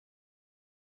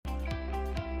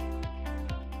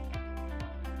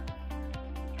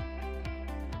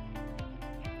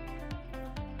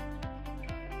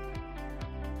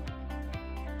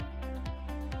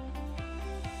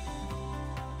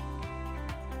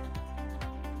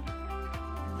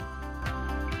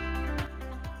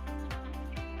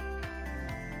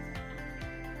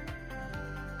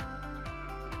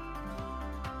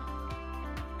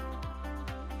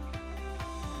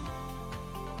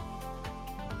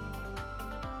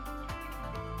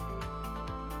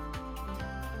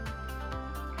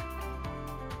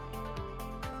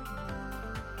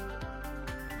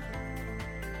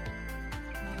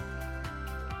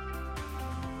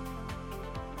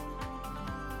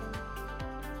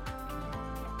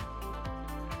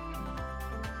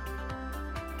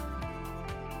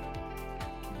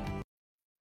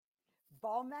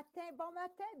bon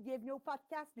matin. Bienvenue au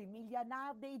podcast des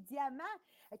millionnaires des diamants.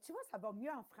 Tu vois, ça va mieux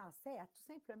en français, hein, tout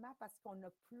simplement parce qu'on a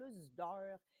plus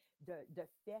d'heures de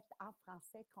fêtes en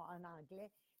français qu'en anglais.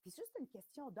 Puis c'est juste une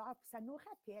question d'heure. Puis ça nous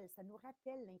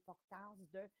rappelle l'importance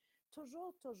de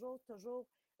toujours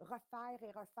refaire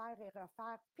et refaire et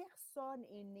refaire. Personne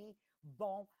n'est né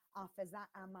bon en faisant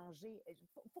à manger.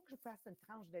 Il faut que je fasse une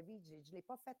tranche de vie. Je ne l'ai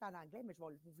pas faite en anglais, mais je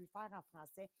vais vous le faire en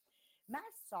français. Ma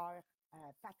sœur,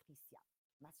 Patricia.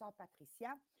 Ma sœur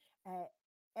Patricia, euh,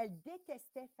 elle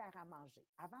détestait faire à manger.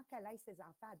 Avant qu'elle ait ses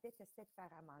enfants, elle détestait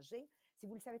faire à manger. Si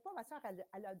vous ne le savez pas, ma sœur, elle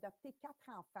a adopté 4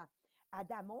 enfants.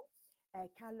 Adamo,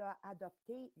 quand elle l'a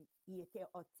adopté, il était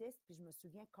autiste, puis je me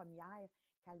souviens comme hier,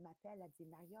 quand elle m'appelle, elle dit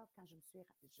Maria, quand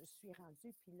je suis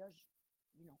rendue, puis là,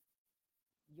 non,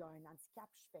 il y a un handicap,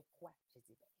 je fais quoi? J'ai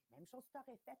dit, ben, même chose que tu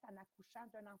aurais fait en accouchant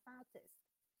d'un enfant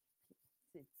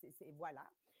autiste. Voilà.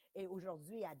 Et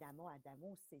aujourd'hui, Adamo,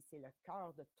 c'est le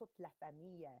cœur de toute la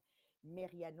famille.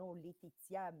 Meriano,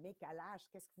 Laetitia, Mécalache,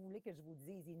 qu'est-ce que vous voulez que je vous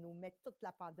dise? Ils nous mettent toute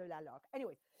la pendule à l'heure.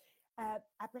 Anyway,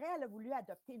 après, elle a voulu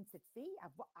adopter une petite fille.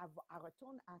 Elle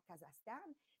retourne en Kazakhstan.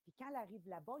 Puis quand elle arrive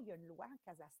là-bas, il y a une loi en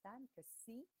Kazakhstan que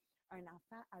si un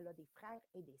enfant elle a des frères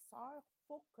et des sœurs, il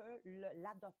faut que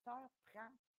l'adopteur prend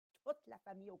toute la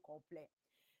famille au complet.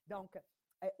 Donc,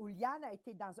 Uliane a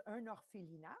été dans un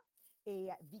orphelinat et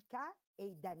Vika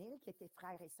et Danil, qui étaient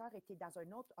frères et sœurs, étaient dans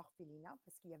un autre orphelinat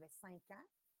parce qu'il y avait 5 ans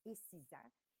et 6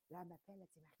 ans. Là, elle m'appelle, elle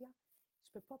dit Maria, je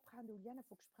ne peux pas prendre Uliane, il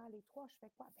faut que je prenne les 3. Je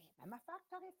fais quoi? Ben, même affaire que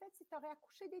tu aurais faite si tu aurais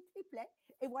accouché des triplets.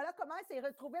 Et voilà comment elle s'est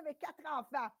retrouvée avec 4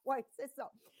 enfants. Oui, c'est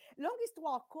ça. Longue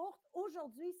histoire courte,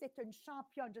 aujourd'hui, c'est une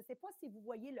championne. Je ne sais pas si vous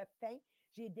voyez le pain.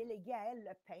 J'ai délégué à elle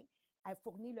le pain. Elle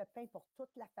fournit le pain pour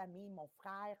toute la famille, mon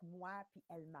frère, moi, puis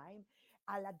elle-même.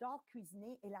 Elle adore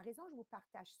cuisiner. Et la raison que je vous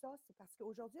partage ça, c'est parce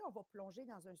qu'aujourd'hui, on va plonger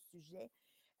dans un sujet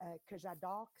que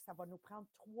j'adore, que ça va nous prendre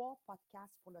 3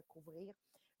 podcasts pour le couvrir.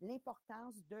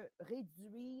 L'importance de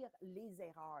réduire les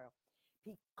erreurs.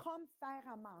 Puis, comme faire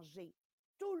à manger.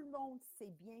 Tout le monde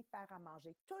sait bien faire à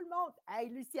manger. Tout le monde, hey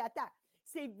Lucie, attends,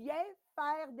 c'est bien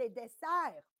faire des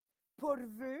desserts.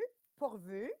 Pourvu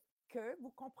que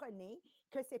vous comprenez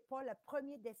que ce n'est pas le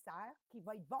premier dessert qui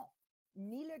va être bon,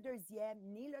 ni le deuxième,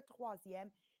 ni le troisième.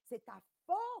 C'est à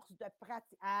force de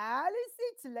pratiquer. Ah,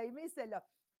 Lucie, tu l'as aimé, celle-là.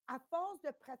 À force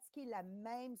de pratiquer la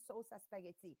même sauce à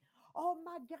spaghetti. Oh,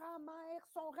 ma grand-mère,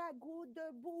 son ragoût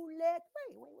de boulettes.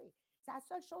 Oui. C'est la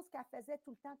seule chose qu'elle faisait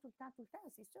tout le temps.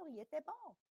 C'est sûr, il était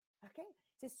bon. OK?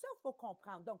 C'est ça qu'il faut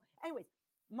comprendre. Donc, anyways,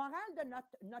 morale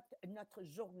de notre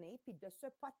journée, puis de ce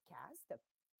podcast,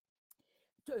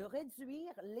 de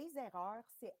réduire les erreurs,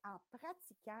 c'est en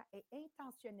pratiquant et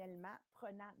intentionnellement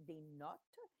prenant des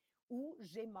notes où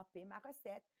j'ai mopé ma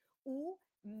recette, où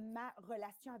ma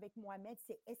relation avec Mohamed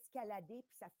s'est escaladée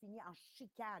puis ça finit en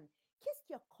chicane. Qu'est-ce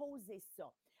qui a causé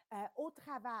ça? Au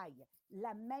travail,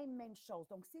 la même chose.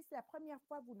 Donc, si c'est la première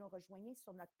fois que vous nous rejoignez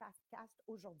sur notre podcast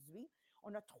aujourd'hui,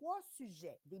 on a 3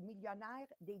 sujets. Des millionnaires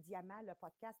des diamants, le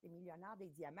podcast des millionnaires des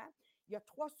diamants. Il y a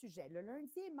 3 sujets. Le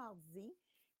lundi et mardi,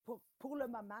 pour le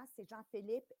moment, c'est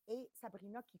Jean-Philippe et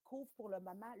Sabrina qui couvrent pour le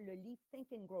moment le livre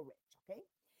Think and Grow Rich. OK?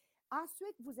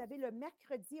 Ensuite, vous avez le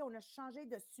mercredi, on a changé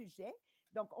de sujet.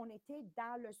 Donc, on était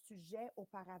dans le sujet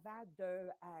auparavant de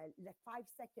le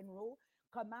 5-second rule,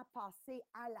 comment passer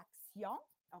à l'action.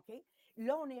 OK?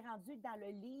 Là, on est rendu dans le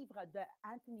livre de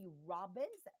Anthony Robbins,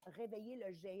 Réveiller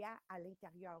le géant à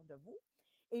l'intérieur de vous.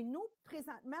 Et nous,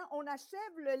 présentement, on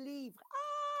achève le livre.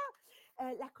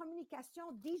 La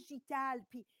communication digitale.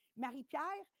 Puis,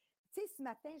 Marie-Pierre, tu sais, ce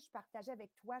matin, je partageais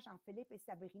avec toi, Jean-Philippe et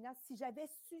Sabrina, si j'avais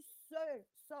su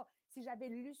ça, si j'avais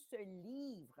lu ce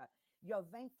livre il y a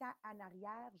 20 ans en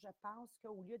arrière, je pense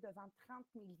qu'au lieu de vendre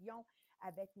 30 millions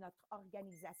avec notre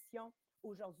organisation,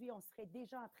 aujourd'hui, on serait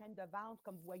déjà en train de vendre,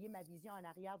 comme vous voyez ma vision en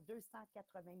arrière,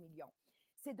 280 millions.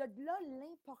 C'est de là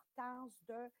l'importance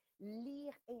de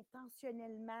lire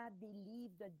intentionnellement des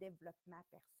livres de développement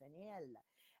personnel.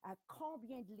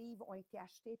 Combien de livres ont été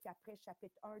achetés, puis après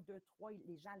chapitre 1, 2, 3,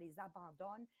 les gens les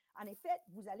abandonnent. En effet,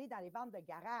 vous allez dans les ventes de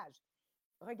garage.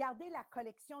 Regardez la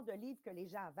collection de livres que les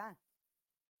gens vendent.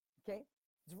 OK?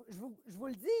 Je vous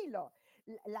le dis, là,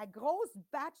 la grosse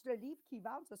batch de livres qu'ils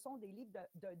vendent, ce sont des livres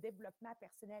de développement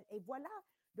personnel. Et voilà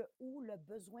de où le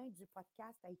besoin du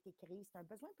podcast a été créé. C'est un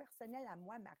besoin personnel à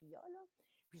moi, Maria, là.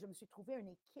 Puis je me suis trouvé une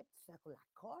équipe sur la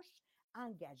coche,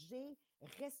 engagée,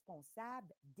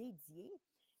 responsable, dédiée.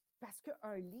 Parce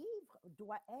qu'un livre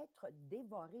doit être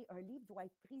dévoré, un livre doit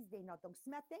être prise des notes. Donc, ce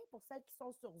matin, pour celles qui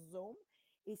sont sur Zoom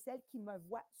et celles qui me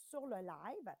voient sur le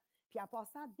live, Puis en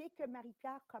passant, dès que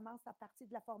Marie-Pierre commence à partir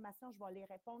de la formation, je vais aller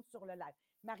répondre sur le live.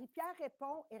 Marie-Pierre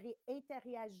répond et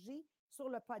interagit sur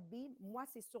le Podbean. Moi,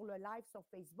 c'est sur le live sur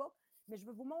Facebook, mais je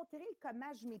vais vous montrer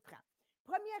comment je m'y prends.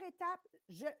 Première étape,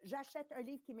 j'achète un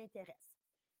livre qui m'intéresse.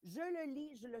 Je le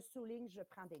lis, je le souligne, je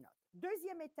prends des notes.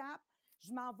 Deuxième étape,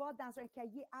 je m'en vais dans un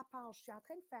cahier à part. Je suis en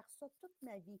train de faire ça toute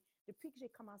ma vie, depuis que j'ai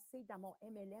commencé dans mon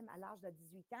MLM à l'âge de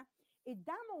 18 ans. Et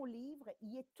dans mon livre,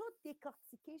 il est tout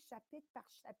décortiqué chapitre par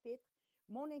chapitre.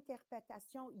 Mon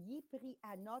interprétation y est prise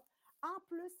à note. En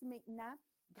plus, maintenant,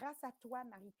 grâce à toi,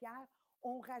 Marie-Pierre,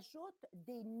 on rajoute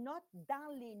des notes dans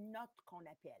les notes qu'on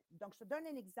appelle. Donc, je te donne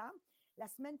un exemple. La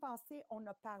semaine passée, on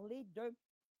a parlé de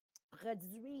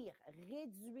réduire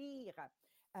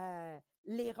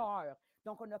l'erreur.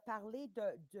 Donc, on a parlé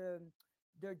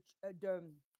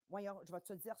voyons, je vais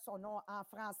te dire son nom en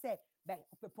français. Ben,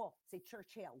 on ne peut pas, c'est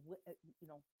Churchill,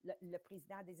 le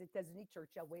président des États-Unis,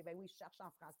 Churchill. Oui, ben oui, je cherche en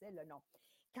français le nom.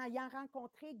 Quand il a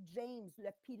rencontré James,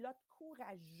 le pilote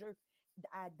courageux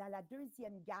dans la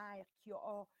Deuxième Guerre, qui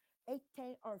a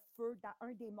éteint un feu dans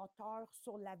un des moteurs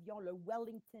sur l'avion, le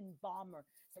Wellington Bomber.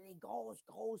 C'est les gros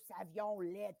avions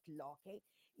LED, là, OK?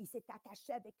 Il s'est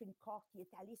attaché avec une corde, il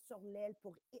est allé sur l'aile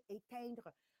pour éteindre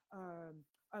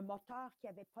un moteur qui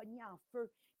avait pogné en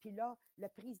feu. Puis là, le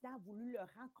président a voulu le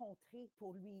rencontrer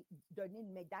pour lui donner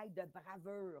une médaille de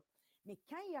bravoure. Mais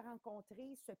quand il a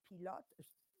rencontré ce pilote,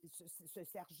 ce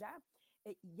sergent,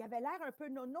 il avait l'air un peu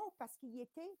nono parce qu'il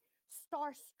était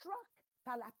starstruck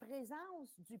par la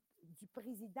présence du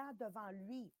président devant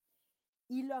lui.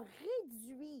 Il a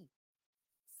réduit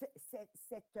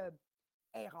cette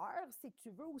erreur, si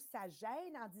tu veux, ou sa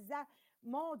gêne en disant,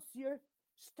 mon Dieu,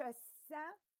 je te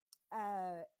sens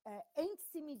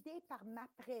intimidé par ma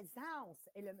présence.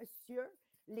 Et le monsieur,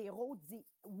 l'héros, dit,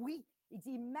 oui. Il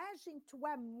dit,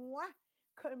 imagine-toi, moi,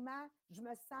 comment je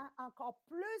me sens encore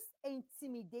plus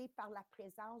intimidé par la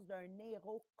présence d'un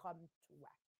héros comme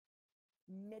toi.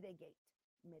 Mitigate,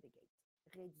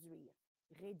 réduire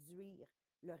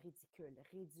le ridicule,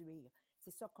 réduire.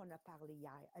 C'est ça qu'on a parlé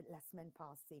hier, la semaine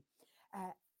passée.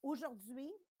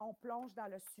 Aujourd'hui, on plonge dans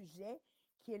le sujet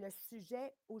qui est le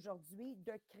sujet aujourd'hui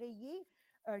de créer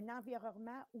un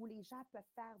environnement où les gens peuvent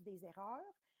faire des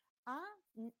erreurs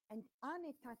en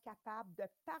étant capables de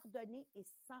pardonner et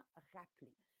s'en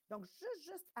rappeler. Donc,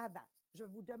 juste avant, je vais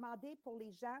vous demander pour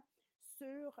les gens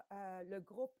sur le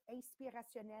groupe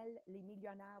inspirationnel Les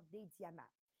Millionnaires des Diamants.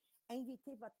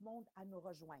 Invitez votre monde à nous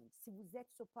rejoindre. Si vous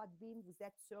êtes sur Podbean, vous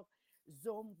êtes sur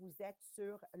Zoom, vous êtes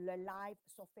sur le live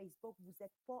sur Facebook, vous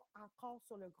n'êtes pas encore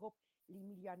sur le groupe Les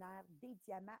Millionnaires des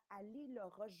Diamants, allez le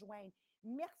rejoindre.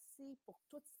 Merci pour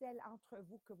toutes celles d'entre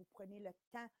vous que vous prenez le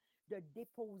temps de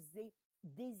déposer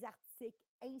des articles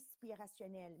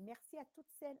inspirationnels. Merci à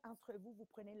toutes celles d'entre vous, vous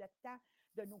prenez le temps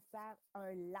de nous faire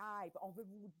un live. On veut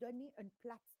vous donner une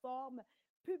plateforme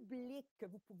publique que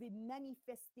vous pouvez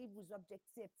manifester vos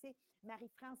objectifs. Tu sais,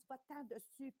 Marie-France, va-t'en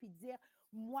dessus puis dire,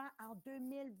 moi, en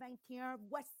 2021,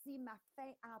 voici ma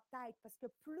fin en tête. Parce que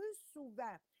plus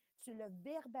souvent, tu le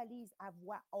verbalises à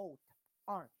voix haute,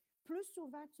 plus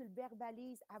souvent, tu le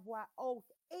verbalises à voix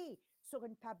haute et sur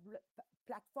une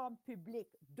plateforme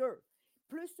publique, 2.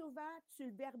 Plus souvent, tu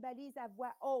le verbalises à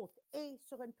voix haute et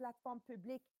sur une plateforme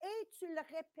publique et tu le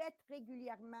répètes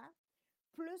régulièrement,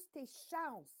 plus tes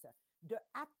chances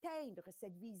d'atteindre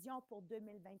cette vision pour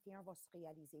 2021 vont se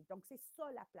réaliser. Donc, c'est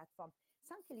ça la plateforme.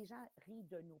 Sans que les gens rient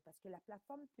de nous, parce que la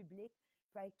plateforme publique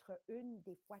peut être une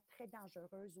des fois très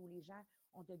dangereuse où les gens,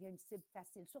 on devient une cible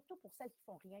facile, surtout pour celles qui ne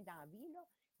font rien dans la vie, là.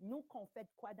 Nous, qu'on fait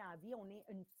de quoi dans la vie, on est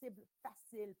une cible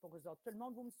facile pour eux autres. Tout le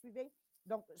monde, vous me suivez?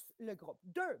 Donc, le groupe.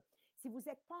 2, si vous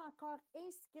n'êtes pas encore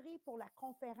inscrit pour la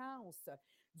conférence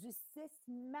du 6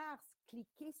 mars,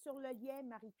 cliquez sur le lien.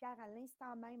 Marie-Pierre, à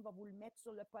l'instant même, va vous le mettre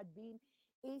sur le Podbean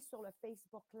et sur le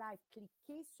Facebook Live.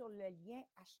 Cliquez sur le lien,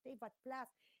 achetez votre place.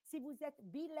 Si vous êtes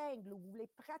bilingue ou vous voulez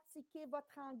pratiquer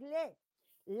votre anglais,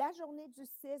 la journée du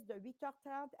 6 de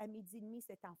 8h30 à 12h30,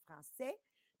 c'est en français.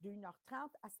 De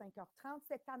 1h30 à 5h30,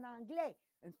 c'est en anglais.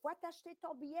 Une fois tu as acheté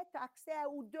ton billet, tu as accès à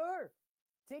ou deux.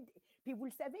 Puis vous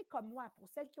le savez comme moi, pour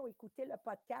celles qui ont écouté le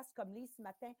podcast comme Lise ce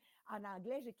matin en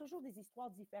anglais, j'ai toujours des histoires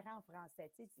différentes en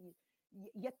français.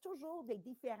 Il y a toujours des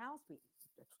différences, puis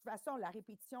de toute façon, la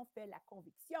répétition fait la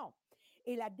conviction.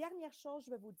 Et la dernière chose,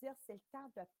 je vais vous dire, c'est le temps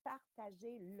de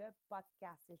partager le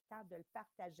podcast. C'est le temps de le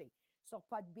partager. Sur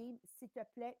Podbean, s'il te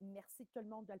plaît, merci tout le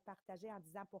monde de le partager en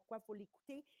disant pourquoi il faut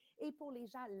l'écouter. Et pour les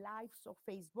gens live sur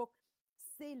Facebook,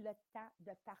 c'est le temps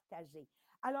de partager.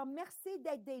 Alors, merci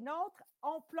d'être des nôtres.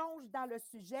 On plonge dans le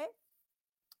sujet.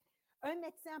 Un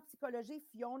médecin en psychologie,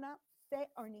 Fiona, fait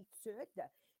une étude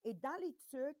Et dans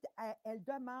l'étude, elle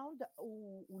demande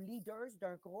aux leaders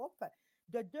d'un groupe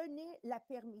de donner la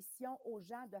permission aux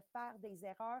gens de faire des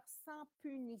erreurs sans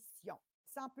punition.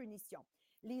 Sans punition.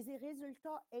 Les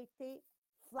résultats étaient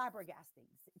flabbergasting.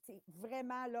 C'est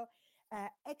vraiment là,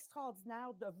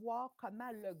 extraordinaire de voir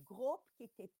comment le groupe qui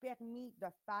était permis de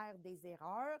faire des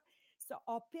erreurs, ça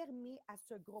a permis à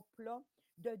ce groupe-là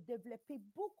de développer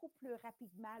beaucoup plus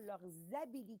rapidement leurs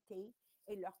habilités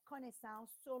et leurs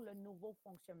connaissances sur le nouveau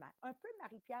fonctionnement. Un peu,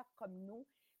 Marie-Pierre, comme nous,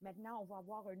 maintenant, on va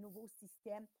avoir un nouveau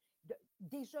système.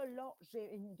 Déjà là,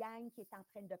 j'ai une gang qui est en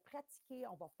train de pratiquer,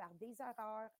 on va faire des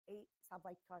erreurs et ça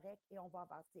va être correct et on va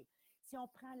avancer. Si on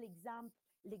prend l'exemple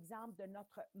de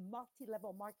notre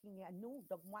multi-level marketing à nous,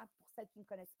 donc moi, pour celles qui ne me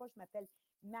connaissent pas, je m'appelle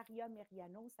Maria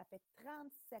Meriano, ça fait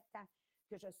 37 ans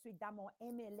que je suis dans mon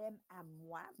MLM à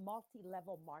moi,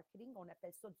 multi-level marketing, on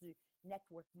appelle ça du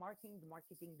network marketing, du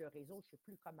marketing de réseau, je ne sais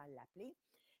plus comment l'appeler.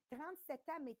 37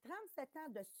 ans, mais 37 ans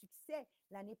de succès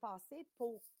l'année passée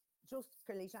pour, juste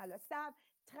que les gens le savent,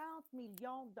 30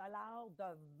 millions de dollars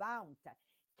de ventes.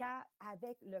 Quand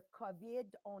avec le COVID,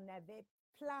 on avait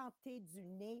planté du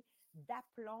nez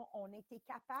d'aplomb, on était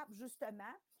capable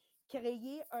justement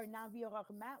créer un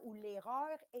environnement où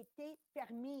l'erreur était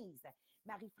permise.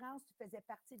 Marie-France, tu faisais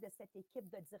partie de cette équipe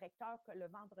de directeurs que le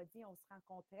vendredi, on se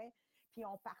rencontrait, puis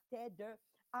on partait de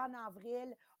en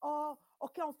avril. Oh,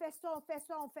 OK, on fait ça, on fait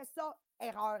ça, on fait ça.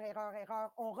 Erreur, erreur,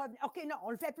 erreur. On revient. OK, non, on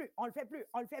ne le fait plus, on ne le fait plus,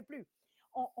 on ne le fait plus.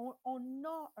 On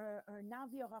a un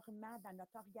environnement dans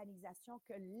notre organisation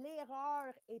que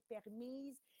l'erreur est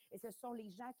permise et ce sont les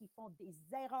gens qui font des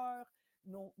erreurs,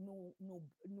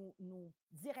 nos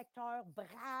directeurs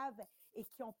braves et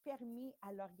qui ont permis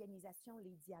à l'organisation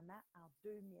Les Diamants en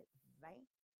 2020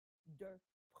 de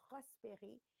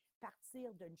prospérer,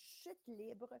 partir d'une chute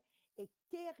libre et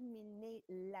terminer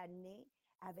l'année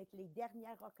avec les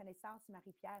dernières reconnaissances,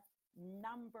 Marie-Pierre,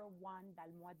 number one dans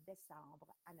le mois de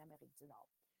décembre en Amérique du Nord.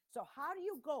 So, how do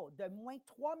you go de moins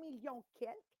 3 millions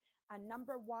quelques à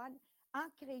number one en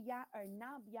créant une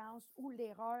ambiance où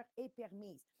l'erreur est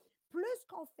permise? Plus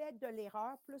qu'on fait de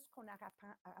l'erreur, plus qu'on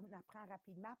apprend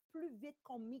rapidement, plus vite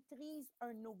qu'on maîtrise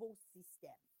un nouveau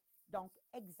système. Donc,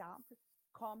 exemple,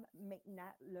 comme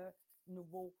maintenant le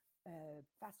nouveau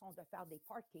façon de faire des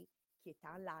parties qui est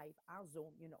en live, en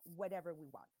Zoom, whatever we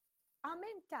want. En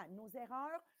même temps, nos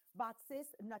erreurs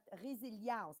bâtissent notre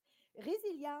résilience.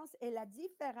 Résilience est la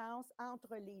différence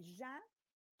entre les gens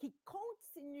qui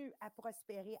continuent à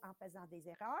prospérer en faisant des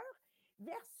erreurs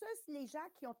versus les gens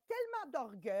qui ont tellement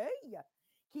d'orgueil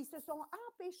qui se sont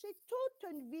empêchés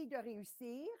toute une vie de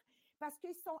réussir parce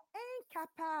qu'ils sont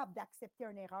incapables d'accepter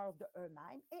une erreur de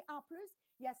eux-mêmes et en plus,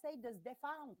 ils essayent de se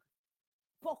défendre.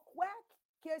 Pourquoi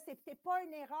que ce n'était pas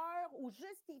une erreur ou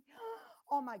juste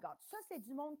oh my God, ça c'est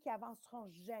du monde qui avanceront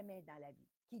jamais dans la vie,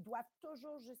 qui doivent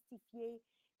toujours justifier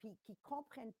puis qui ne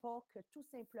comprennent pas que tout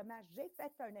simplement, j'ai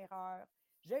fait une erreur,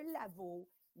 je l'avoue,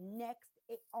 next,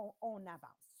 et on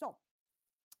avance. So,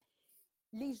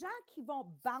 les gens qui vont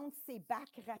bouncer back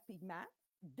rapidement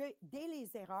dès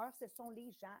les erreurs, ce sont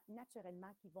les gens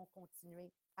naturellement qui vont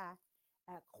continuer à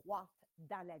croître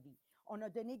dans la vie. On a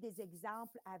donné des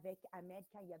exemples avec Ahmed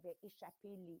quand il avait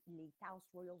échappé les Taos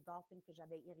Royal Dolphins que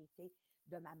j'avais hérités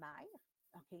de ma mère.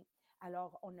 OK?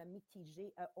 Alors, on a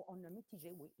mitigé,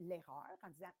 oui, l'erreur en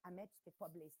disant, Ahmed, tu t'es pas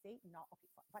blessé? Non, OK,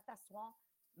 va t'asseoir,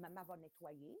 maman va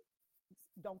nettoyer.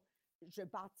 Donc, je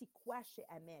bâtis quoi chez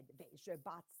Ahmed? Bien, je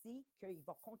bâtis qu'il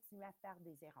va continuer à faire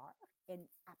des erreurs et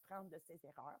apprendre de ses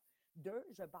erreurs. 2,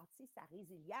 je bâtis sa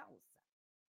résilience.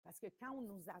 Parce que quand on ne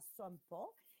nous assomme pas,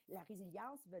 la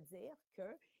résilience veut dire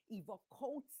qu'il va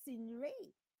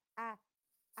continuer à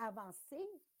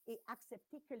avancer et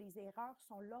accepter que les erreurs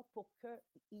sont là pour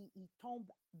qu'il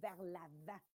tombe vers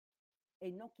l'avant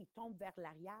et non qu'il tombe vers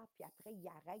l'arrière, puis après, il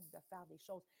arrête de faire des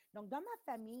choses. Donc, dans ma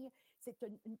famille, c'est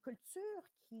une culture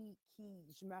qui,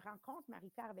 je me rends compte,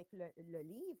 Marie-Pierre, avec le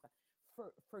livre,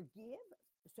 Forgive,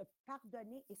 se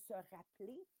pardonner et se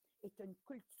rappeler, est une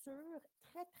culture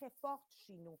très, très forte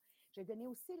chez nous. J'ai donné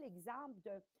aussi l'exemple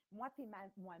de moi et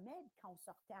Mohamed, quand on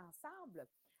sortait ensemble,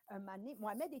 un moment donné,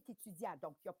 Mohamed est étudiant,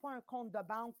 donc il n'y a pas un compte de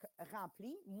banque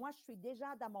rempli. Moi, je suis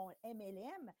déjà dans mon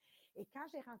MLM. Et quand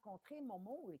j'ai rencontré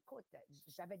Momo, écoute,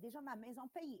 j'avais déjà ma maison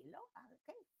payée, là.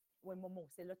 OK? Oui, Momo,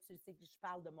 c'est là que tu sais que je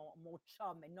parle de mon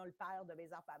chum, mais non le père de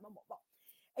mes enfants. Momo, bon.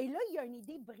 Et là, il y a une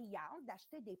idée brillante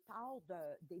d'acheter des parts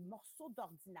des morceaux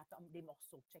d'ordinateur, des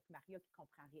morceaux, check Maria qui ne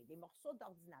comprend rien, des morceaux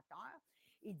d'ordinateur.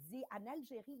 Il dit, en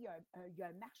Algérie, il y a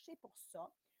un marché pour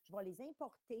ça. Je vais les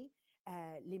importer,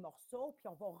 les morceaux, puis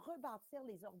on va rebâtir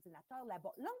les ordinateurs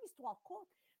là-bas. Longue histoire courte,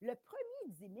 le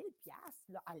premier 10 000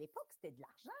 là, à l'époque, c'était de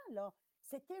l'argent, là.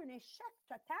 C'était un échec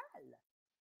total.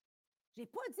 Je n'ai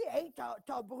pas dit, hey, tu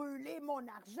as brûlé mon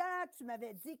argent, tu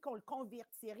m'avais dit qu'on le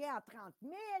convertirait en 30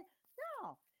 000.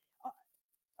 Non. Ah,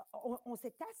 on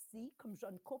s'est assis comme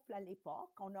jeune couple à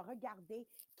l'époque, on a regardé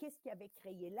qu'est-ce qui avait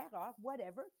créé l'erreur,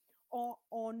 whatever.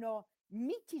 On a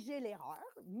mitigé l'erreur,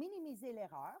 minimisé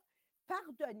l'erreur,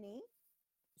 pardonné,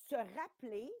 se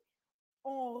rappeler,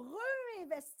 on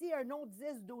réinvestit un autre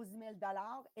 10 12 000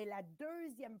 et la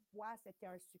deuxième fois, c'était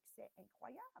un succès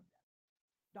incroyable.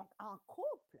 Donc, en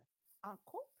couple,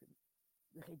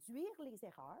 réduire les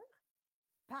erreurs,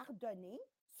 pardonner,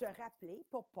 se rappeler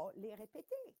pour ne pas les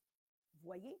répéter. Vous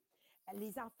voyez?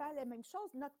 Les enfants, la même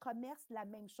chose. Notre commerce, la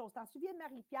même chose. T'en souviens,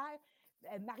 Marie-Pierre,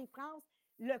 Marie-France,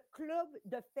 le club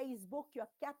de Facebook, il y a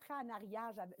 4 ans en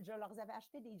arrière, je leur avais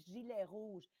acheté des gilets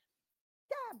rouges.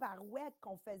 Tabarouette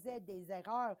qu'on faisait des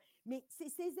erreurs. Mais c'est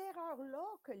ces erreurs-là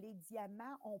que les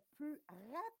diamants ont pu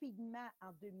rapidement,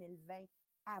 en 2020,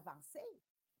 avancer.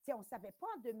 T'sais, on ne savait pas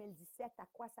en 2017 à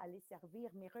quoi ça allait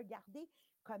servir, mais regardez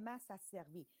comment ça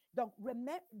servit. Donc,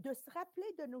 de se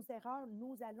rappeler de nos erreurs,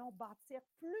 nous allons bâtir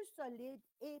plus solide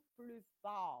et plus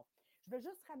fort. Je veux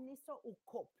juste ramener ça au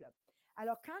couple.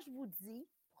 Alors, quand je vous dis,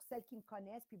 pour celles qui me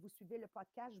connaissent, puis vous suivez le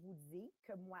podcast, je vous dis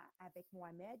que moi, avec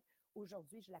Mohamed,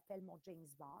 aujourd'hui, je l'appelle mon James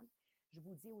Bond. Je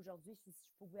vous dis aujourd'hui, si je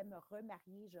pouvais me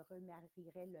remarier, je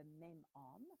remarierais le même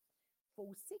homme. Il faut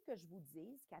aussi que je vous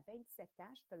dise qu'à 27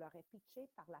 ans, je te l'aurais pitché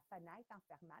par la fenêtre en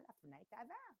fermant la fenêtre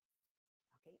avant.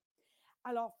 OK?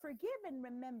 Alors, forgive and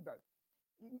remember.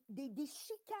 Des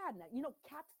chicanes,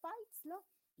 cat fights, là,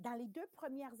 dans les 2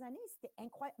 premières années, c'était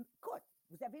incroyable. Écoute,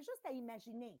 vous avez juste à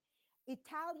imaginer,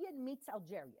 Italian meets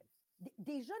Algerian.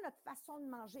 Déjà, notre façon de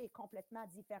manger est complètement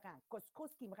différente.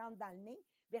 Couscous qui me rentre dans le nez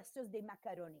versus des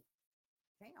macaronis.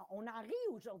 On en rit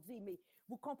aujourd'hui, mais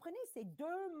vous comprenez, c'est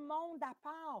 2 mondes à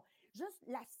part. Juste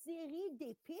la série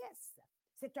d'épices,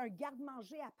 c'est un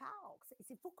garde-manger à part.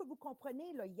 Il faut que vous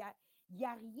compreniez, là, il n'y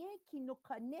a rien qui nous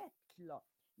connecte, là,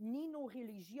 ni nos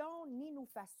religions, ni nos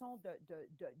façons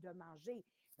de manger.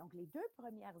 Donc, les 2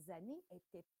 premières années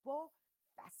n'étaient pas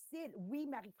faciles. Oui,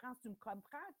 Marie-France, tu me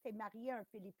comprends, tu es mariée à un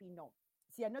Filipino.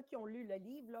 S'il y en a qui ont lu le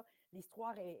livre, là,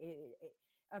 l'histoire est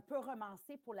un peu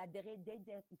romancée pour la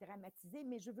dédramatiser,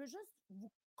 mais je veux juste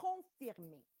vous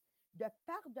confirmer de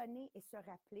pardonner et se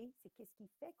rappeler, c'est qu'est-ce qui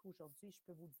fait qu'aujourd'hui, je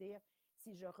peux vous dire,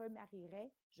 si je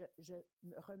remarierais, je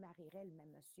me remarierais le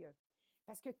même monsieur.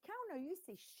 Parce que quand on a eu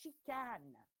ces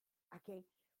chicanes, OK,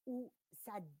 où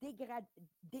ça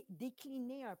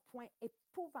décliné un point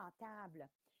épouvantable,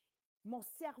 mon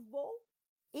cerveau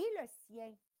et le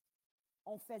sien,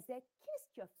 on faisait qu'est-ce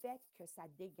qui a fait que ça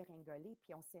dégringolé,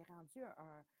 puis on s'est rendu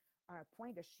à un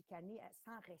point de chicaner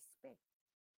sans respect.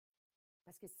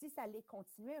 Parce que si ça allait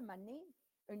continuer, un moment donné,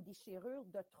 une déchirure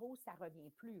de trop, ça ne revient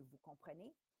plus, vous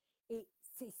comprenez? Et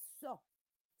c'est ça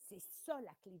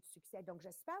la clé du succès. Donc,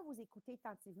 j'espère vous écouter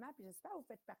attentivement, puis j'espère que vous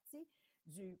faites partie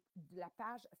de la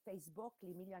page Facebook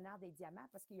Les Millionnaires des Diamants,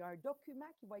 parce qu'il y a un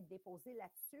document qui va être déposé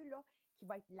là-dessus, là, qui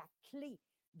va être la clé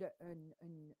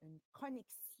d'une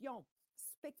connexion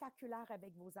spectaculaire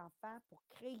avec vos enfants pour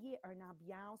créer une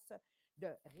ambiance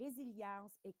de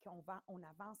résilience et on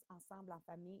avance ensemble en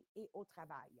famille et au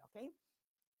travail, OK?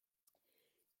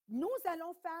 Nous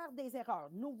allons faire des erreurs.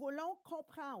 Nous voulons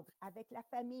comprendre avec la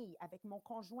famille, avec mon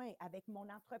conjoint, avec mon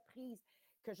entreprise,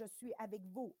 que je suis avec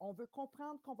vous. On veut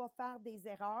comprendre qu'on va faire des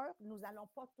erreurs. Nous n'allons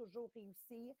pas toujours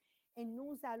réussir et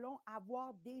nous allons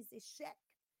avoir des échecs.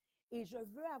 Et je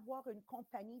veux avoir une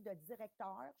compagnie de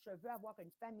directeurs, je veux avoir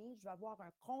une famille, je veux avoir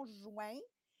un conjoint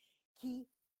qui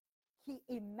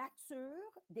est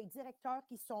mature, des directeurs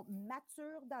qui sont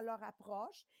matures dans leur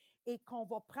approche et qu'on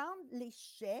va prendre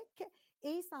l'échec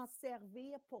et s'en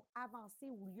servir pour avancer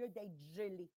au lieu d'être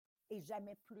gelé et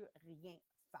jamais plus rien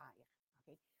faire.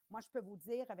 Okay? Moi, je peux vous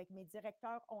dire, avec mes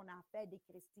directeurs, on en fait des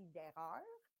cristilles d'erreurs.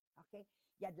 Okay?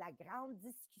 Il y a de la grande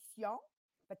discussion.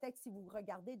 Peut-être si vous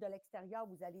regardez de l'extérieur,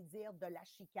 vous allez dire de la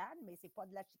chicane, mais ce n'est pas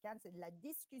de la chicane, c'est de la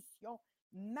discussion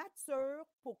mature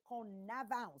pour qu'on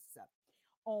avance.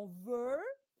 On veut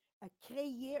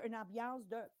créer une ambiance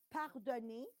de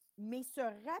pardonner, mais se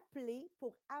rappeler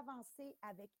pour avancer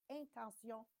avec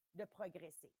intention de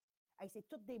progresser. Hey, c'est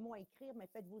tous des mots à écrire, mais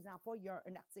faites-vous-en pas, il y a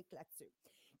un article là-dessus.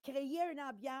 Créer une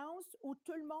ambiance où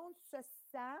tout le monde se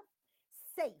sent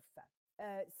safe,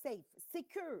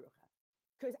 sécure,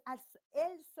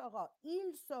 il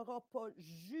ne sera pas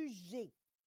jugé.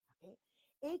 Okay?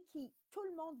 Et tout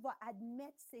le monde va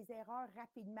admettre ses erreurs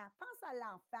rapidement. Pense à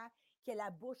l'enfant qui a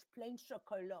la bouche pleine de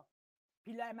chocolat.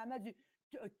 Puis là, la maman dit,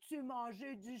 as-tu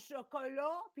mangé du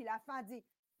chocolat? Puis l'enfant dit,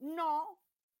 non.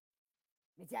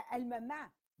 Mais elle me ment.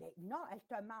 Ben non, elle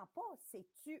ne te ment pas. C'est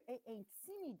tu es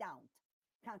intimidante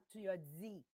quand tu as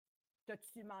dit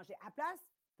t'as-tu mangé? À la place,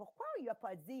 pourquoi il n'a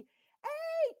pas dit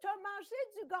hey, t'as mangé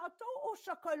du gâteau au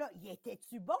chocolat? Il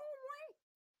était-tu bon, moi?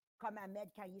 Comme Ahmed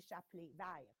quand il échappe les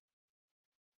verres.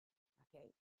 OK?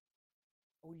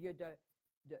 Au lieu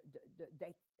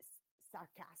d'être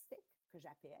sarcastique, que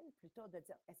j'appelle, plutôt de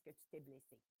dire est-ce que tu t'es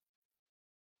blessé?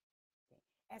 Okay.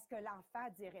 Est-ce que l'enfant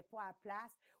ne dirait pas à la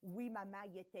place oui, maman,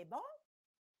 il était bon?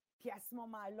 Puis à ce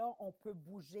moment-là, on peut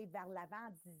bouger vers l'avant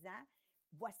en disant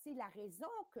voici la raison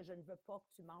que je ne veux pas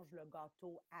que tu manges le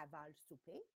gâteau avant le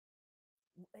souper.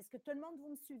 Est-ce que tout le monde, vous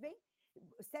me suivez?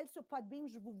 Celle sur Podbean,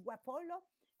 je ne vous vois pas, là.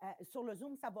 Sur le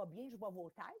Zoom, ça va bien, je vois vos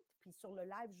têtes. Puis sur le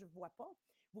live, je ne vois pas.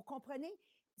 Vous comprenez?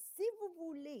 Si vous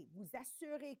voulez vous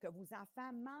assurer que vos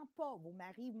enfants ne mentent pas, vos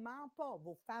maris ne mentent pas,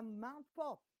 vos femmes ne mentent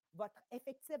pas, votre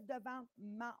effectif de vente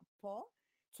ne ment pas,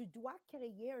 tu dois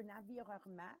créer un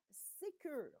environnement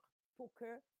sécure pour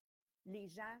que les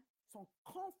gens sont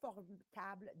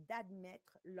confortables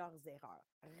d'admettre leurs erreurs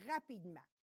rapidement.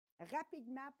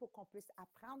 Rapidement pour qu'on puisse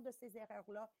apprendre de ces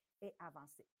erreurs-là et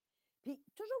avancer. Puis,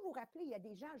 toujours vous rappeler, il y a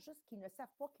des gens juste qui ne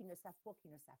savent pas, qui ne savent pas, qui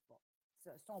ne savent pas.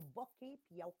 Ils sont bloqués,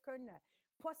 puis il n'y a aucune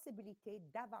possibilité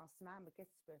d'avancement. Mais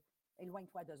qu'est-ce que tu fais?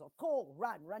 Éloigne-toi d'eux autres. Cool,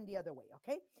 run the other way,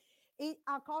 OK? Et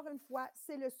encore une fois,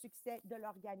 c'est le succès de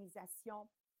l'organisation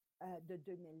de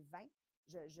 2020.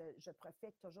 Je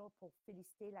profite toujours pour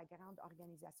féliciter la grande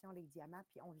organisation Les Diamants,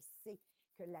 puis on le sait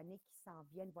que l'année qui s'en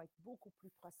vient va être beaucoup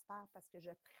plus prospère parce que je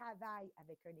travaille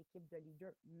avec une équipe de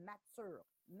leaders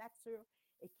matures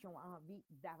et qui ont envie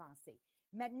d'avancer.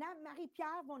 Maintenant,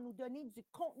 Marie-Pierre va nous donner du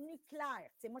contenu clair.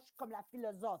 Tu sais, moi, je suis comme la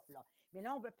philosophe, là. Mais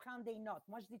là, on veut prendre des notes.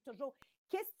 Moi, je dis toujours,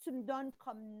 qu'est-ce que tu me donnes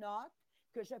comme note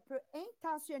que je peux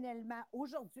intentionnellement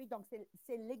aujourd'hui, donc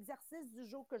c'est l'exercice du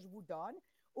jour que je vous donne.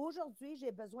 Aujourd'hui,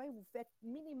 j'ai besoin que vous faites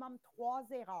minimum 3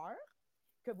 erreurs,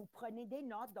 que vous prenez des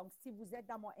notes. Donc, si vous êtes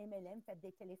dans mon MLM, faites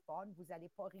des téléphones, vous n'allez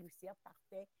pas réussir,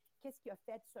 parfait. Qu'est-ce qui a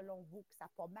fait selon vous que ça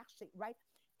n'a pas marché, right?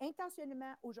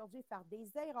 Intentionnellement, aujourd'hui, faire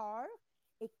des erreurs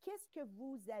et qu'est-ce que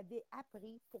vous avez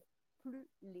appris pour plus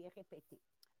les répéter.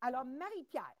 Alors,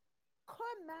 Marie-Pierre,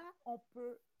 comment on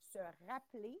peut se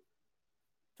rappeler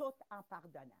tout en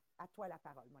pardonnant? À toi la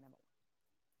parole, mon amour.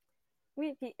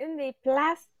 Oui, puis une des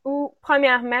places où,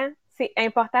 premièrement, c'est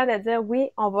important de dire oui,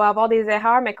 on va avoir des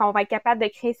erreurs, mais qu'on va être capable de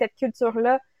créer cette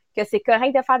culture-là, que c'est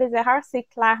correct de faire des erreurs, c'est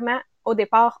clairement au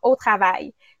départ au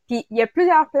travail. Puis il y a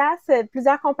plusieurs places,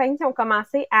 plusieurs compagnies qui ont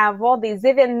commencé à avoir des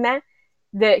événements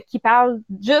qui parlent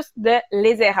juste de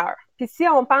les erreurs. Puis si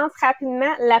on pense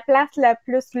rapidement, la place la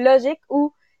plus logique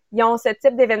où ils ont ce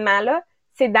type d'événement-là,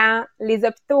 c'est dans les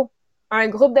hôpitaux. Un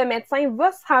groupe de médecins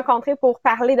va se rencontrer pour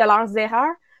parler de leurs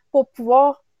erreurs, pour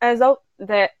pouvoir, eux autres,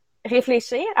 de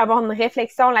réfléchir, avoir une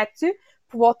réflexion là-dessus,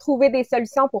 pouvoir trouver des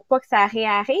solutions pour pas que ça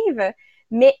réarrive,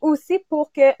 mais aussi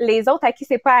pour que les autres à qui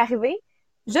c'est pas arrivé,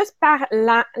 juste par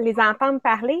les entendre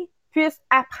parler, puissent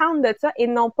apprendre de ça et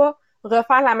non pas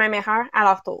refaire la même erreur à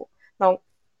leur tour. Donc,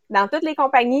 dans toutes les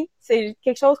compagnies, c'est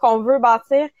quelque chose qu'on veut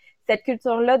bâtir, cette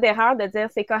culture-là d'erreur, de dire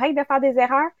c'est correct de faire des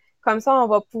erreurs, comme ça, on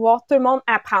va pouvoir tout le monde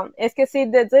apprendre. Est-ce que c'est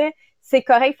de dire c'est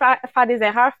correct faire des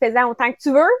erreurs, fais-en autant que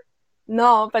tu veux?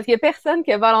 Non, parce qu'il y a personne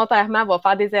qui volontairement va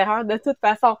faire des erreurs de toute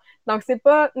façon. Donc, c'est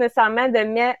pas nécessairement de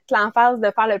mettre l'emphase de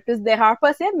faire le plus d'erreurs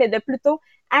possible, mais de plutôt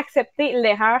accepter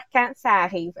l'erreur quand ça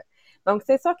arrive. Donc,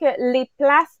 c'est sûr que les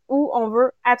places où on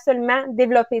veut absolument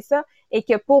développer ça et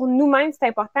que pour nous-mêmes, c'est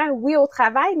important, oui, au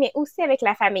travail, mais aussi avec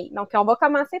la famille. Donc, on va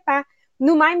commencer par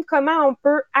nous-mêmes, comment on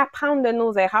peut apprendre de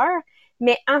nos erreurs,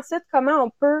 mais ensuite, comment on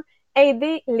peut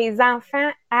aider les enfants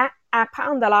à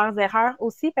apprendre de leurs erreurs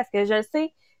aussi, parce que je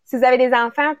sais, si vous avez des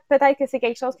enfants, peut-être que c'est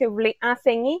quelque chose que vous voulez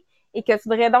enseigner et que tu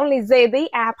voudrais donc les aider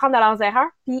à apprendre de leurs erreurs,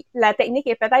 puis la technique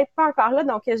est peut-être pas encore là,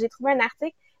 donc j'ai trouvé un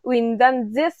article où il nous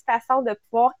donne 10 façons de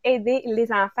pouvoir aider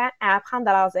les enfants à apprendre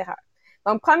de leurs erreurs.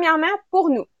 Donc, premièrement, pour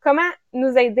nous, comment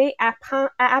nous aider à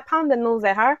apprendre de nos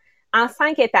erreurs en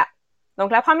 5 étapes.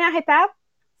 Donc, la première étape,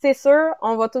 c'est sûr,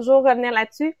 on va toujours revenir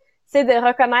là-dessus, c'est de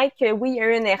reconnaître que oui, il y a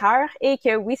eu une erreur et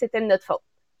que oui, c'était de notre faute.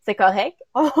 C'est correct.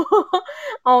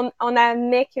 on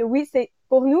admet que oui, c'est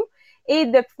pour nous et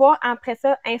de pouvoir, après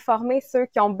ça, informer ceux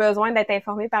qui ont besoin d'être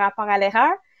informés par rapport à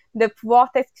l'erreur, de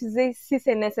pouvoir t'excuser si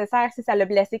c'est nécessaire, si ça l'a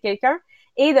blessé quelqu'un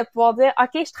et de pouvoir dire,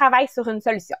 OK, je travaille sur une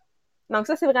solution. Donc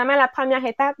ça, c'est vraiment la première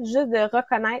étape, juste de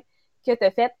reconnaître que tu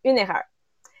as fait une erreur.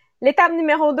 L'étape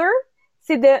numéro 2,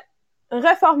 c'est de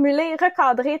reformuler,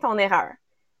 recadrer ton erreur.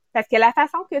 Parce que la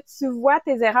façon que tu vois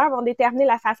tes erreurs vont déterminer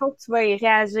la façon que tu vas y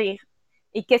réagir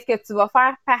et qu'est-ce que tu vas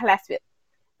faire par la suite.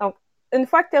 Donc, une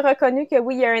fois que tu as reconnu que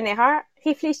oui, il y a une erreur,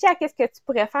 réfléchis à qu'est-ce que tu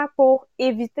pourrais faire pour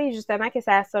éviter justement que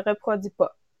ça ne se reproduise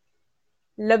pas.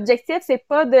 L'objectif, c'est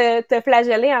pas de te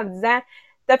flageller en disant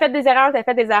t'as fait des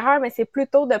erreurs, mais c'est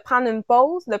plutôt de prendre une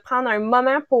pause, de prendre un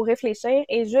moment pour réfléchir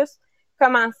et juste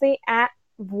commencer à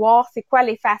voir c'est quoi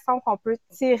les façons qu'on peut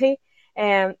tirer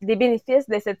des bénéfices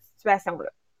de cette situation-là.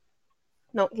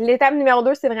 Donc, l'étape numéro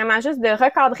 2, c'est vraiment juste de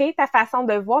recadrer ta façon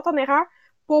de voir ton erreur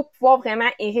pour pouvoir vraiment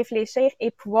y réfléchir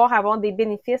et pouvoir avoir des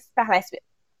bénéfices par la suite.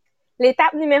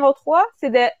 L'étape numéro 3,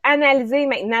 c'est d'analyser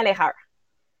maintenant l'erreur.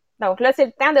 Donc là, c'est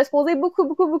le temps de se poser beaucoup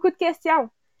de questions.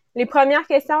 Les premières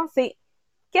questions, c'est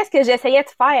qu'est-ce que j'essayais de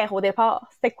faire au départ?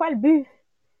 C'était quoi le but?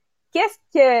 Qu'est-ce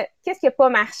qui n'a pas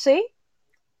marché?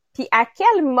 Puis à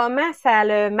quel moment ça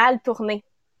a mal tourné?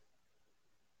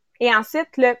 Et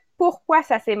ensuite, le pourquoi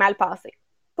ça s'est mal passé.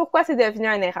 Pourquoi c'est devenu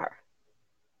une erreur?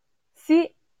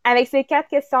 Si, avec ces 4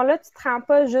 questions-là, tu ne te rends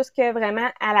pas jusque vraiment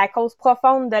à la cause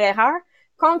profonde de l'erreur,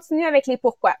 continue avec les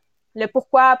pourquoi. Le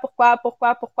pourquoi,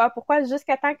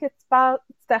 jusqu'à temps que tu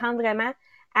te rendes vraiment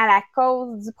à la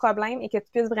cause du problème et que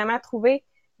tu puisses vraiment trouver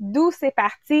d'où c'est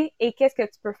parti et qu'est-ce que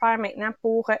tu peux faire maintenant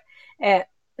pour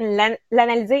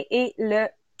l'analyser et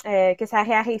que ça ne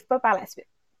réarrive pas par la suite.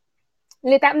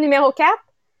 L'étape numéro 4,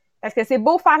 parce que c'est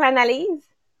beau faire l'analyse,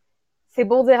 c'est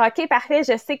beau dire, OK, parfait,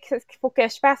 je sais ce qu'il faut que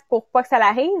je fasse pour pas que ça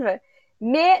l'arrive,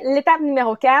 mais l'étape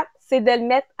numéro 4, c'est de le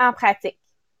mettre en pratique.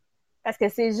 Parce que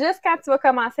c'est juste quand tu vas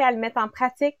commencer à le mettre en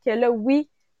pratique que là, oui,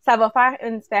 ça va faire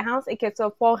une différence et que tu vas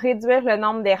pouvoir réduire le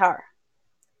nombre d'erreurs.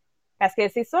 Parce que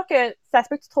c'est sûr que ça se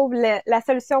peut que tu trouves la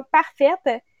solution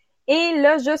parfaite et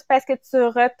là, juste parce que tu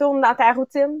retournes dans ta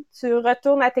routine, tu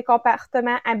retournes à tes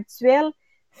comportements habituels,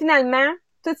 finalement,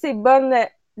 toutes ces bonnes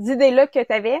idées-là que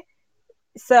tu avais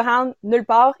se rendent nulle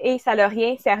part et ça n'a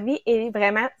rien servi et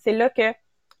vraiment, c'est là que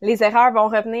les erreurs vont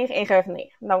revenir et revenir.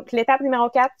 Donc, l'étape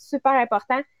numéro 4, super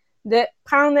important, de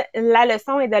prendre la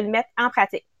leçon et de le mettre en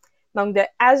pratique. Donc, de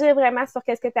agir vraiment sur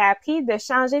qu'est-ce que tu as appris, de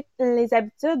changer les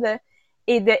habitudes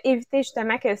et d'éviter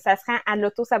justement que ça se rend à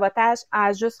l'auto-sabotage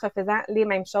en juste refaisant les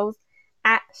mêmes choses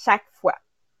à chaque fois.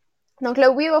 Donc là,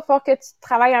 oui, il va falloir que tu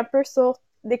travailles un peu sur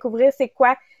découvrir c'est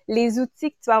quoi les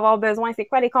outils que tu vas avoir besoin, c'est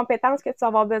quoi les compétences que tu vas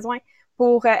avoir besoin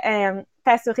pour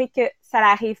t'assurer que ça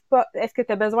n'arrive pas. Est-ce que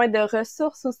tu as besoin de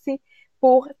ressources aussi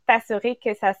pour t'assurer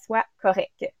que ça soit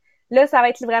correct? Là, ça va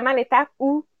être vraiment l'étape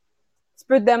où tu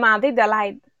peux demander de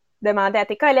l'aide. Demander à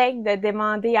tes collègues, de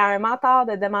demander à un mentor,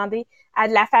 de demander à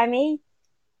de la famille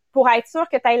pour être sûr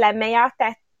que tu aies la meilleure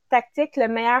tactique, le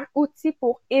meilleur outil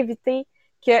pour éviter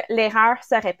que l'erreur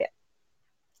se répète.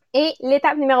 Et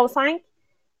l'étape numéro 5,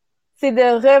 c'est de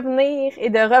revenir et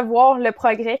de revoir le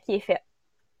progrès qui est fait.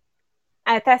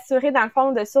 À t'assurer, dans le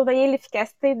fond, de surveiller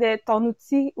l'efficacité de ton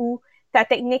outil ou ta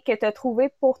technique que tu as trouvée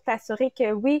pour t'assurer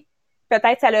que oui,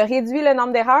 peut-être ça a réduit le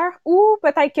nombre d'erreurs ou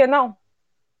peut-être que non.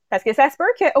 Parce que ça se peut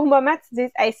qu'au moment tu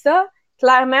dises, hey, ça,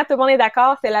 clairement, tout le monde est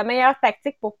d'accord, c'est la meilleure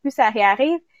tactique pour plus ça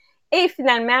réarrive. Et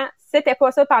finalement, c'était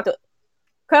pas ça pantoute.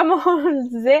 Comme on le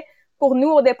disait pour nous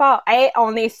au départ, hey,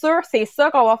 on est sûr, c'est ça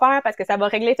qu'on va faire parce que ça va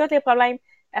régler tous les problèmes.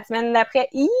 La semaine d'après,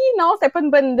 non, c'est pas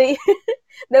une bonne idée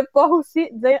de pouvoir aussi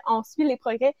dire on suit les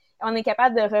progrès et on est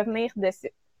capable de revenir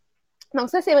dessus. Donc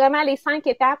ça, c'est vraiment les 5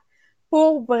 étapes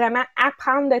pour vraiment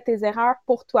apprendre de tes erreurs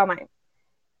pour toi-même.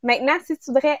 Maintenant, si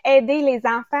tu voudrais aider les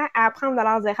enfants à apprendre de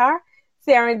leurs erreurs,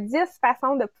 c'est un 10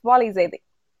 façons de pouvoir les aider.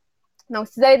 Donc,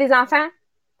 si vous avez des enfants,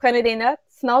 prenez des notes.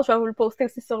 Sinon, je vais vous le poster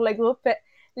aussi sur le groupe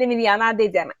Les millionnaires des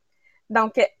diamants.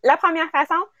 Donc, la première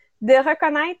façon, de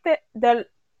reconnaître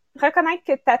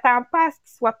que tu n'attends pas à ce qu'il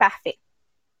soit parfait.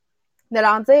 De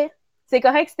leur dire, c'est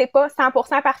correct si tu n'es pas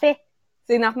 100% parfait.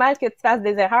 C'est normal que tu fasses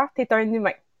des erreurs, tu es un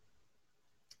humain.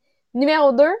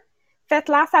 Numéro 2,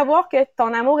 faites-leur savoir que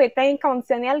ton amour est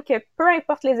inconditionnel, que peu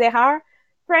importe les erreurs,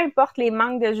 peu importe les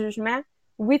manques de jugement,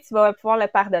 oui, tu vas pouvoir le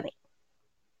pardonner.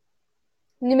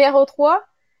 Numéro 3,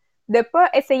 de ne pas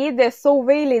essayer de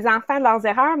sauver les enfants de leurs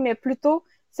erreurs, mais plutôt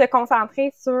se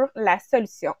concentrer sur la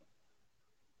solution.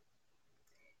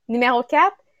 Numéro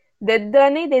 4, de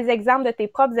donner des exemples de tes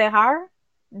propres erreurs,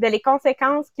 de les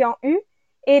conséquences qu'ils ont eues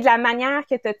et de la manière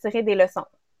que tu as tiré des leçons.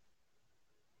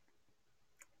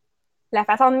 La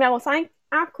façon numéro 5,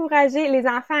 encourager les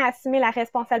enfants à assumer la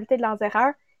responsabilité de leurs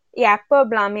erreurs et à ne pas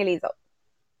blâmer les autres.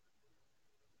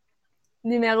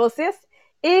 Numéro 6,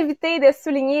 éviter de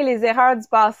souligner les erreurs du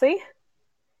passé,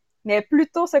 mais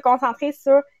plutôt se concentrer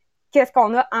sur qu'est-ce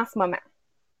qu'on a en ce moment.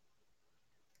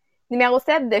 Numéro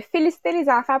 7, de féliciter les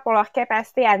enfants pour leur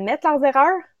capacité à admettre leurs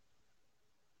erreurs.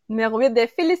 Numéro 8, de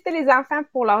féliciter les enfants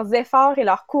pour leurs efforts et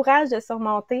leur courage de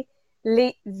surmonter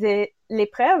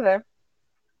l'épreuve.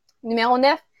 Numéro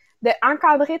 9, de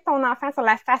encadrer ton enfant sur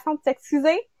la façon de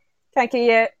s'excuser quand il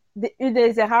y a eu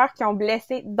des erreurs qui ont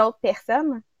blessé d'autres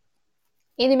personnes.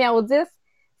 Et numéro 10,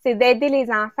 c'est d'aider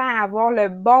les enfants à avoir le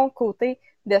bon côté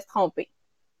de se tromper.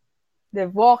 De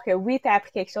voir que oui, tu as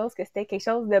appris quelque chose, que c'était quelque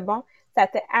chose de bon, ça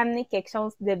t'a amené quelque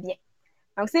chose de bien.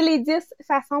 Donc, c'est les 10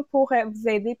 façons pour vous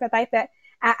aider peut-être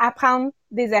à apprendre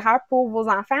des erreurs pour vos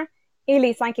enfants et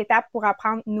les 5 étapes pour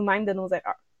apprendre nous-mêmes de nos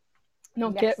erreurs.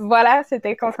 Donc, voilà,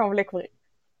 c'était ce qu'on voulait couvrir.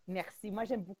 Merci. Moi,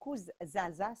 j'aime beaucoup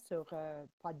Zaza sur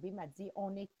Podbean m'a dit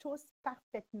on est tous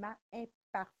parfaitement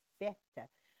imparfaits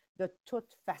de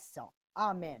toute façon.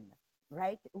 Amen.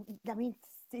 Right? I mean,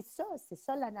 c'est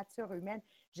ça la nature humaine.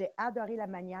 J'ai adoré la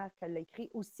manière qu'elle l'a écrit.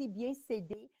 Aussi bien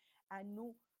s'aider à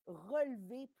nous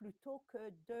relever plutôt que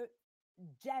de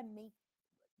jammer.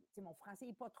 C'est mon français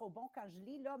n'est pas trop bon quand je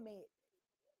lis, là, mais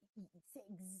c'est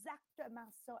exactement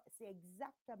ça. C'est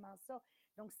exactement ça.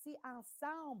 Donc, si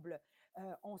ensemble,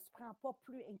 on ne se prend pas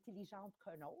plus intelligente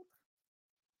qu'un autre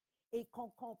et qu'on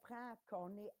comprend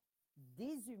qu'on est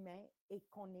des humains et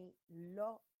qu'on est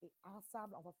là et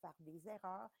ensemble, on va faire des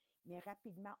erreurs, mais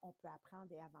rapidement, on peut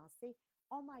apprendre et avancer.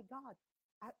 Oh my God,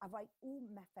 elle va être où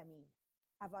ma famille?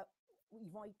 Ils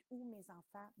vont être où mes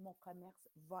enfants? Mon commerce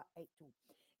va être où?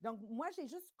 Donc, moi, j'ai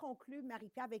juste conclu,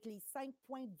 Marie-Pierre, avec les 5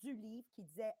 points du livre qui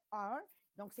disait 1,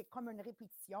 donc c'est comme une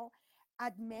répétition,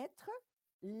 admettre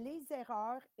les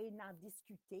erreurs et n'en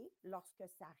discuter lorsque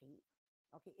ça arrive.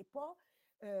 OK? Et pas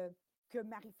que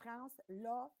Marie-France,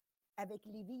 là, avec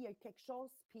Lévi, il y a quelque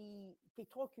chose, puis tu es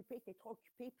trop occupé, puis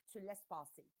tu le laisses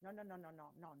passer. Non, non, non, non,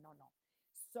 non, non, non, non.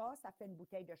 Ça fait une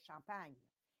bouteille de champagne.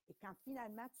 Et quand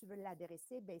finalement tu veux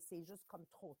l'adresser, ben c'est juste comme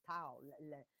trop tard.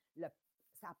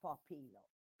 Ça a popé, là.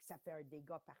 Puis ça fait un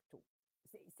dégât partout.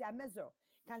 C'est à mesure.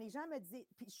 Quand les gens me disent,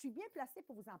 puis je suis bien placée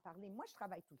pour vous en parler. Moi, je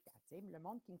travaille tout le temps. Tu sais, le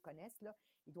monde qui me connaisse, là,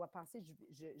 il doit penser que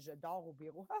je dors au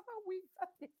bureau. Ah oui,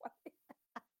 des fois.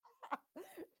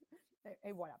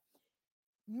 Et voilà.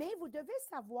 Mais vous devez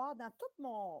savoir, dans tout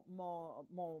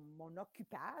mon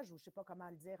occupage, ou je ne sais pas comment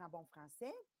le dire en bon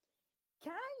français, quand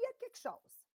il y a quelque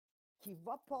chose qui ne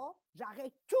va pas,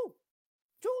 j'arrête tout,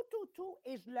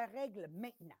 et je le règle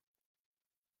maintenant.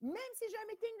 Même si j'ai un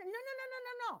meeting, non, non, non, non,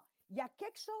 non, non. Il y a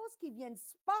quelque chose qui vient de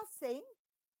se passer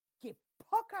qui n'est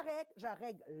pas correct, je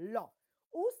règle là.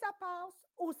 Ou ça passe,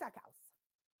 ou ça casse.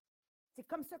 C'est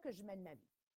comme ça que je mène ma vie.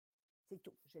 C'est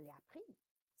tout. Je l'ai appris.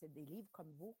 C'est des livres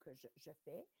comme vous que je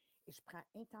fais et je prends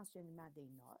intentionnellement des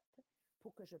notes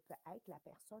pour que je puisse être la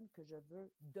personne que je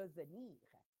veux devenir.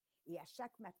 Et à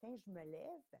chaque matin, je me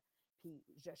lève, puis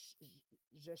je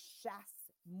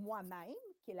chasse moi-même,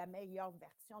 qui est la meilleure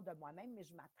version de moi-même, mais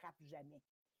je ne m'attrape jamais.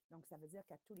 Donc, ça veut dire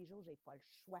qu'à tous les jours, je n'ai pas le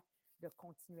choix de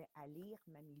continuer à lire,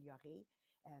 m'améliorer,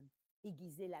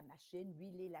 aiguiser la machine,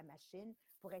 huiler la machine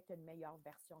pour être une meilleure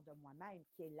version de moi-même,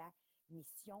 qui est la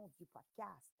mission du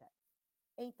podcast.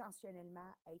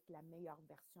 Intentionnellement être la meilleure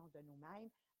version de nous-mêmes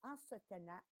en se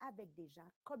tenant avec des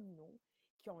gens comme nous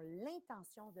qui ont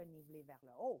l'intention de niveler vers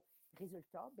le haut.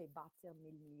 Résultat, bien, bâtir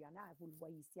 1000 millionnaires. Vous le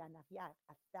voyez ici en arrière,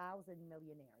 1,000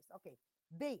 millionaires. OK.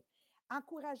 B,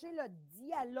 encourager le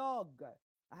dialogue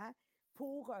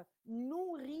pour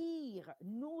nourrir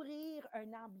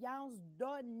une ambiance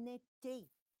d'honnêteté,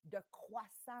 de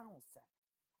croissance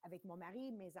avec mon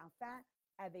mari, mes enfants,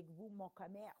 avec vous, mon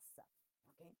commerce.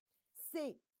 Okay?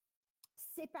 C'est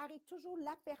séparer toujours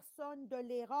la personne de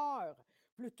l'erreur.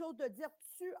 Plutôt de dire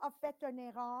tu as fait une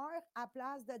erreur à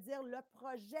place de dire le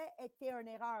projet était une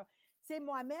erreur. Tu sais,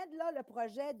 Mohamed, là, le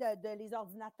projet de les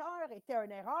ordinateurs était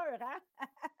une erreur, hein?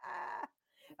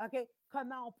 OK.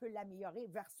 Comment on peut l'améliorer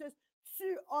versus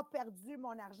tu as perdu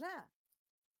mon argent.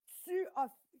 Tu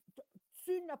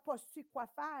n'as pas su quoi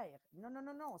faire. Non, non,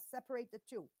 non, non. Separate the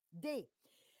two. D.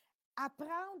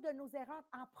 Apprendre de nos erreurs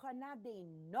en prenant des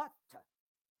notes.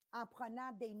 En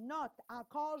prenant des notes.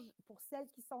 Encore pour celles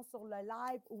qui sont sur le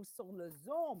live ou sur le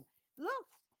Zoom. Look,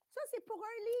 ça c'est pour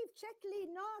un livre. Check les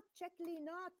notes, check les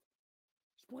notes.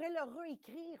 Je pourrais le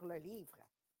réécrire, le livre,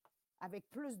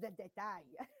 avec plus de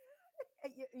détails.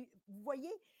 Vous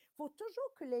voyez, il faut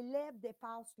toujours que l'élève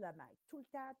dépasse le maître. Tout le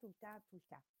temps, tout le temps, tout le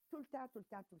temps. Tout le temps, tout le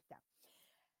temps, tout le temps.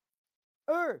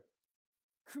 E.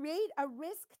 Create a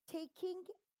risk-taking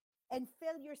and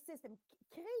failure system.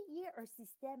 Créer un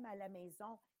système à la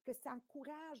maison que ça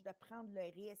encourage de prendre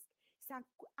le risque, ça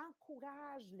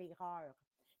encourage l'erreur.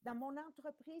 Dans mon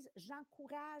entreprise,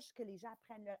 j'encourage que les gens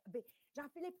prennent le...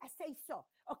 Jean-Philippe, essaye ça.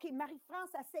 OK,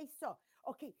 Marie-France, essaye ça.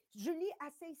 OK, Julie,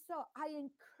 essaye ça. I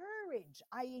encourage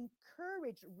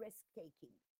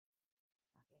risk-taking.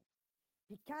 Okay.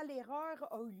 Puis quand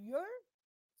l'erreur a eu lieu,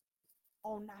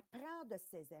 on apprend de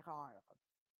ces erreurs.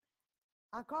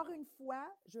 Encore une fois,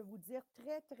 je vais vous dire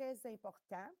très, très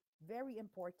important, very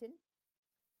important,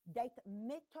 d'être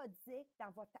méthodique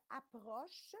dans votre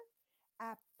approche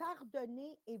à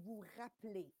pardonner et vous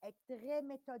rappeler. Être très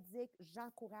méthodique,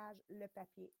 j'encourage le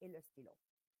papier et le stylo.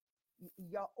 Il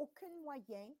n'y a aucun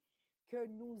moyen que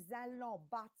nous allons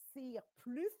bâtir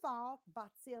plus fort,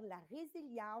 bâtir la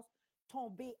résilience,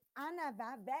 tomber en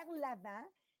avant, vers l'avant,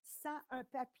 sans un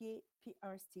papier puis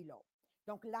un stylo.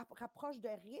 Donc, l'approche de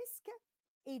risque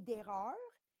et d'erreur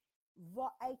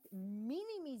va être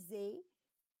minimisée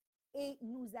et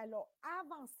nous allons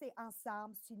avancer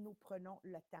ensemble si nous prenons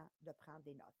le temps de prendre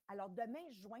des notes. Alors, demain,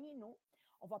 joignez-nous.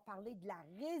 On va parler de la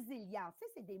résilience. Ça,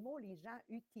 c'est des mots que les gens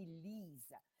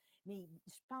utilisent. Mais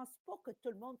je ne pense pas que tout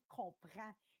le monde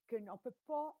comprend qu'on ne peut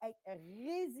pas être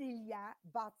résilient,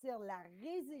 bâtir la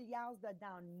résilience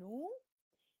dedans nous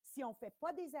si on ne fait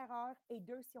pas des erreurs et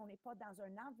deux, si on n'est pas dans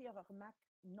un environnement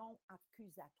non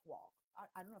accusatoire.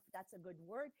 I don't know if that's a good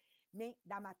word, mais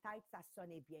dans ma tête, ça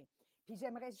sonnait bien. Puis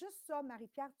j'aimerais juste ça,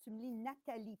 Marie-Pierre, tu me lis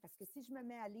Nathalie, parce que si je me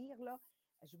mets à lire, là,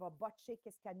 je vais botcher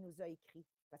qu'est-ce qu'elle nous a écrit.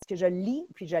 Parce que je lis,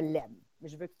 puis je l'aime. Mais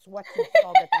je veux que toi, tu le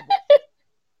sors de ta bouche.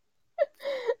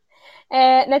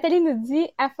 Nathalie nous dit,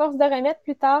 à force de remettre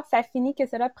plus tard, ça finit que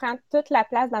cela prend toute la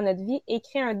place dans notre vie et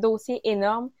crée un dossier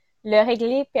énorme. Le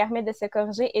régler permet de se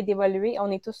corriger et d'évoluer. On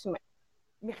est tous humains.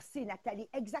 Merci, Nathalie.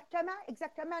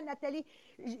 Exactement, Nathalie.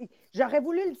 J'aurais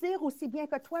voulu le dire aussi bien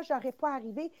que toi, je n'aurais pas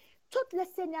arrivé. Tout le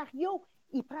scénario,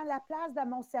 il prend la place dans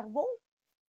mon cerveau,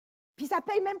 puis ça ne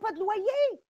paye même pas de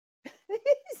loyer.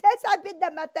 Ça habite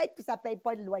dans ma tête, puis ça ne paye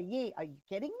pas de loyer. Are you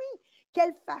kidding me?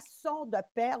 Quelle façon de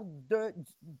perdre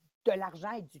de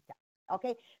l'argent et du temps. OK?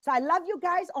 So I love you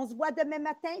guys. On se voit demain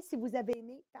matin. Si vous avez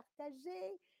aimé,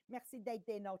 partagez. Merci d'être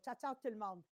des nôtres. Ciao, ciao tout le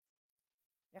monde.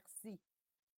 Merci.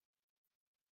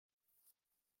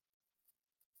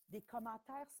 Des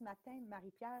commentaires ce matin,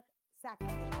 Marie-Pierre, ça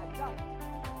j'adore.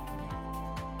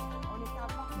 On est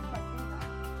encore sur le côté, hein?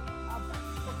 Ah,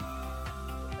 ben,